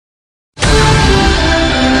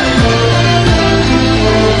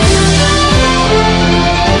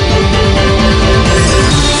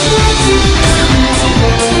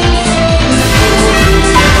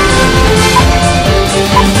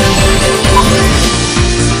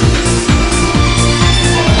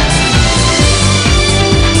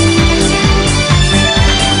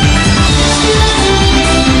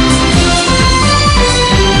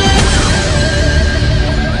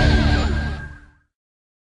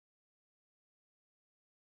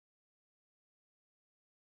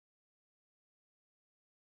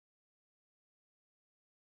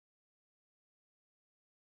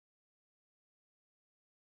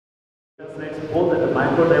Both at the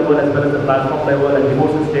macro level as well as the platform level and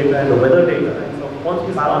remote data and the weather data. And so once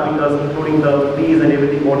we parameters, including the trees and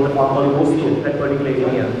everything, what the farmer goes to that particular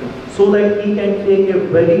area, so that he can take a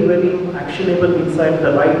very, very actionable insight at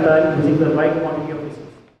the right time using the right quantity of resources,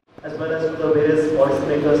 as well as to the various policy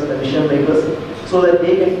makers and the decision makers, so that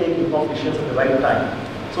they can take informed decisions at the right time.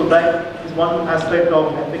 So that is one aspect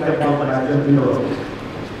of helping the farmer.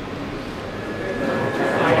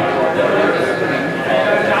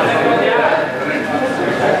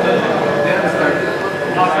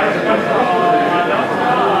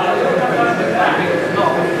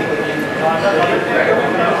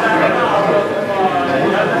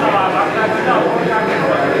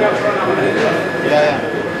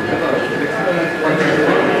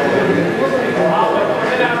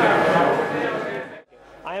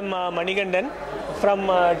 I am Manigandan from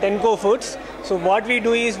Tenco Foods. So what we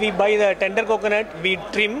do is we buy the tender coconut, we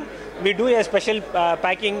trim, we do a special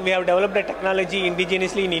packing. We have developed a technology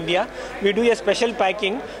indigenously in India. We do a special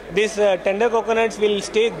packing. These tender coconuts will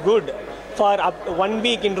stay good for up 1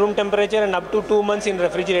 week in room temperature and up to 2 months in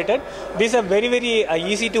refrigerated. These are very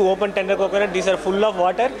easy to open tender coconut. These are full of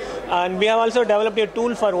water, and we have also developed a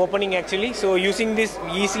tool for opening actually. So using this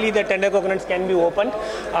easily the tender coconuts can be opened,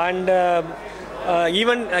 and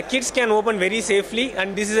even kids can open very safely,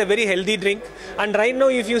 and this is a very healthy drink. And right now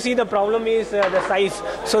if you see, the problem is the size,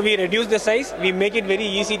 so we reduce the size, we make it very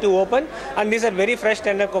easy to open, and these are very fresh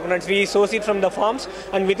tender coconuts. We source it from the farms,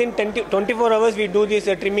 and within 10 to 24 hours we do this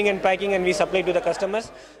trimming and packing, and we supply to the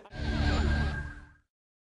customers.